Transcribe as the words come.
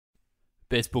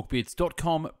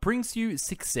Bestbookbits.com brings you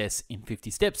Success in 50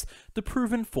 Steps, the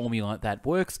proven formula that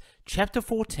works. Chapter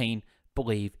 14,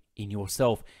 Believe in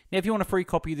Yourself. Now, if you want a free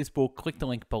copy of this book, click the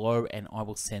link below and I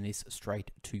will send this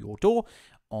straight to your door.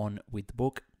 On with the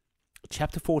book.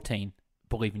 Chapter 14,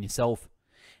 Believe in Yourself.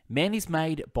 Man is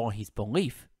made by his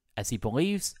belief. As he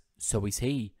believes, so is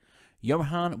he.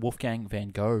 Johann Wolfgang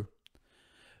van Gogh.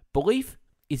 Belief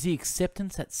is the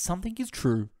acceptance that something is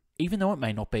true, even though it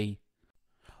may not be.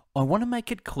 I want to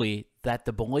make it clear that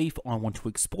the belief I want to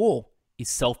explore is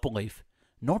self-belief,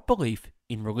 not belief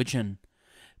in religion.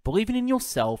 Believing in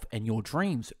yourself and your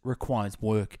dreams requires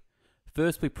work.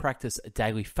 First, we practice a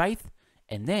daily faith,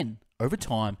 and then, over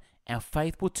time, our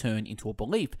faith will turn into a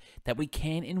belief that we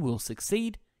can and will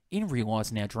succeed in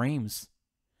realizing our dreams.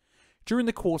 During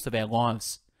the course of our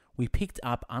lives, we picked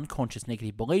up unconscious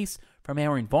negative beliefs from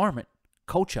our environment,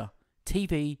 culture,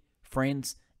 TV,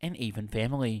 friends, and even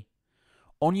family.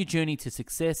 On your journey to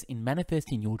success in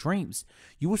manifesting your dreams,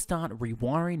 you will start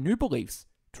rewiring new beliefs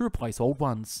to replace old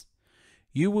ones.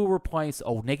 You will replace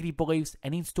old negative beliefs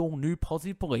and install new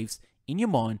positive beliefs in your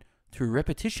mind through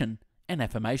repetition and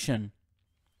affirmation.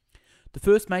 The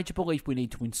first major belief we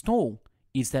need to install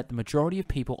is that the majority of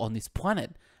people on this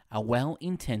planet are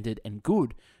well-intended and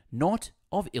good, not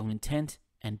of ill intent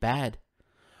and bad.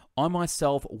 I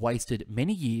myself wasted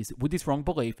many years with this wrong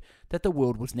belief that the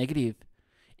world was negative.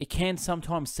 It can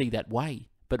sometimes see that way,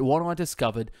 but what I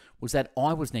discovered was that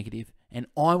I was negative and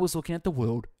I was looking at the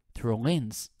world through a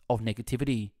lens of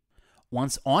negativity.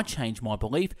 Once I changed my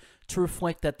belief to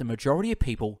reflect that the majority of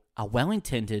people are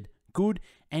well-intended, good,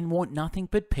 and want nothing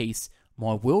but peace,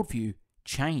 my worldview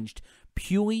changed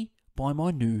purely by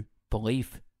my new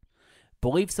belief.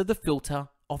 Beliefs are the filter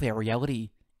of our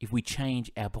reality. If we change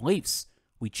our beliefs,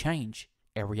 we change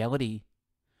our reality.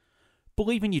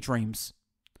 Believe in your dreams.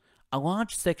 A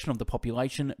large section of the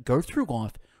population go through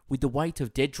life with the weight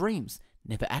of dead dreams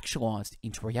never actualized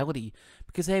into reality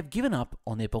because they have given up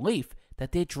on their belief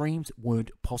that their dreams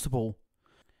weren't possible.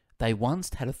 They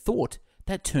once had a thought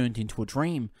that turned into a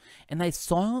dream, and they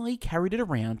silently carried it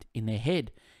around in their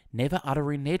head, never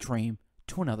uttering their dream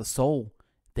to another soul.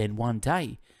 Then one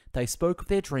day, they spoke of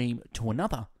their dream to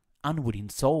another unwitting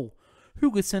soul,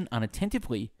 who listened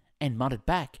unattentively and muttered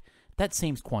back, "That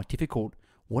seems quite difficult.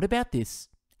 What about this?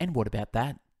 And what about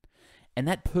that?" And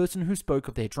that person who spoke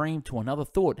of their dream to another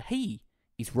thought, "He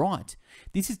is right.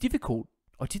 This is difficult.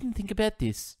 I didn't think about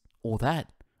this or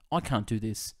that. I can't do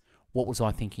this. What was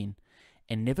I thinking?"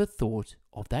 And never thought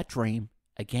of that dream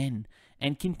again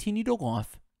and continued a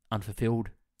life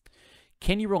unfulfilled.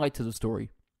 Can you relate to the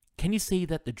story? Can you see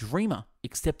that the dreamer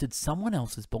accepted someone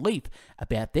else's belief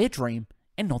about their dream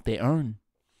and not their own?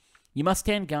 You must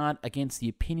stand guard against the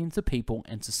opinions of people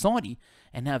and society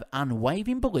and have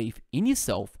unwavering belief in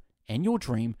yourself and your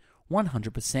dream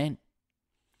 100%.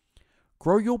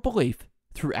 Grow your belief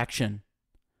through action.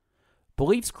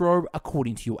 Beliefs grow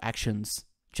according to your actions,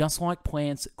 just like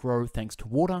plants grow thanks to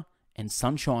water and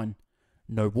sunshine.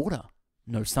 No water,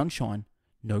 no sunshine,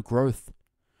 no growth.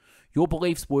 Your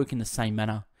beliefs work in the same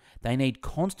manner. They need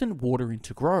constant watering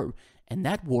to grow, and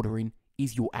that watering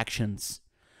is your actions.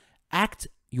 Act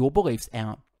your beliefs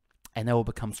out, and they will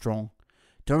become strong.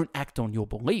 Don't act on your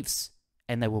beliefs,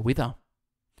 and they will wither.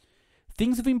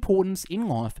 Things of importance in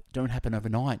life don't happen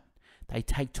overnight. They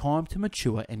take time to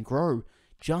mature and grow,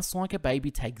 just like a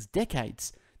baby takes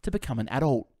decades to become an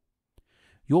adult.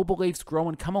 Your beliefs grow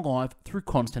and come alive through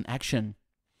constant action.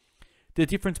 The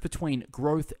difference between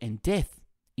growth and death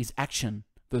is action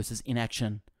versus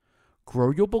inaction.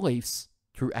 Grow your beliefs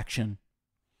through action.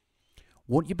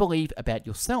 What you believe about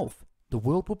yourself, the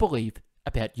world will believe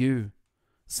about you.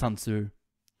 Sun Tzu.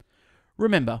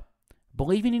 Remember,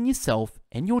 believing in yourself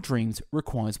and your dreams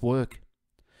requires work.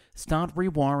 Start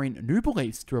rewiring new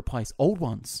beliefs to replace old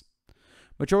ones.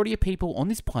 Majority of people on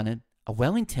this planet are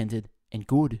well-intended and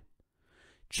good.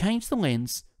 Change the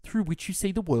lens through which you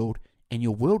see the world and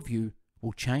your worldview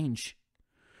will change.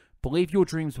 Believe your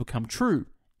dreams will come true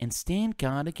and stand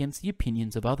guard against the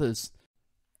opinions of others.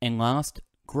 And last,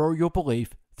 grow your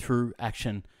belief through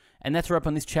action. And that's a wrap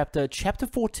on this chapter, Chapter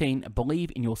 14,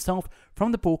 Believe in Yourself,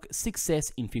 from the book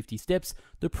Success in 50 Steps,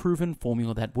 the proven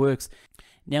formula that works.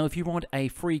 Now, if you want a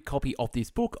free copy of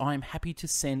this book, I'm happy to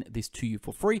send this to you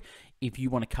for free. If you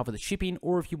want to cover the shipping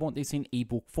or if you want this in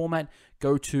ebook format,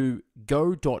 go to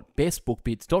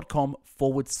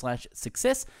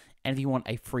go.bestbookbits.com/success. And if you want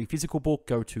a free physical book,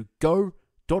 go to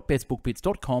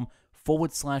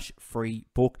go.bestbookbits.com/free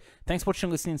book. Thanks for watching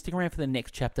and listening. Stick around for the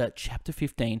next chapter, Chapter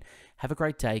 15. Have a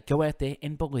great day. Go out there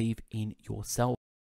and believe in yourself.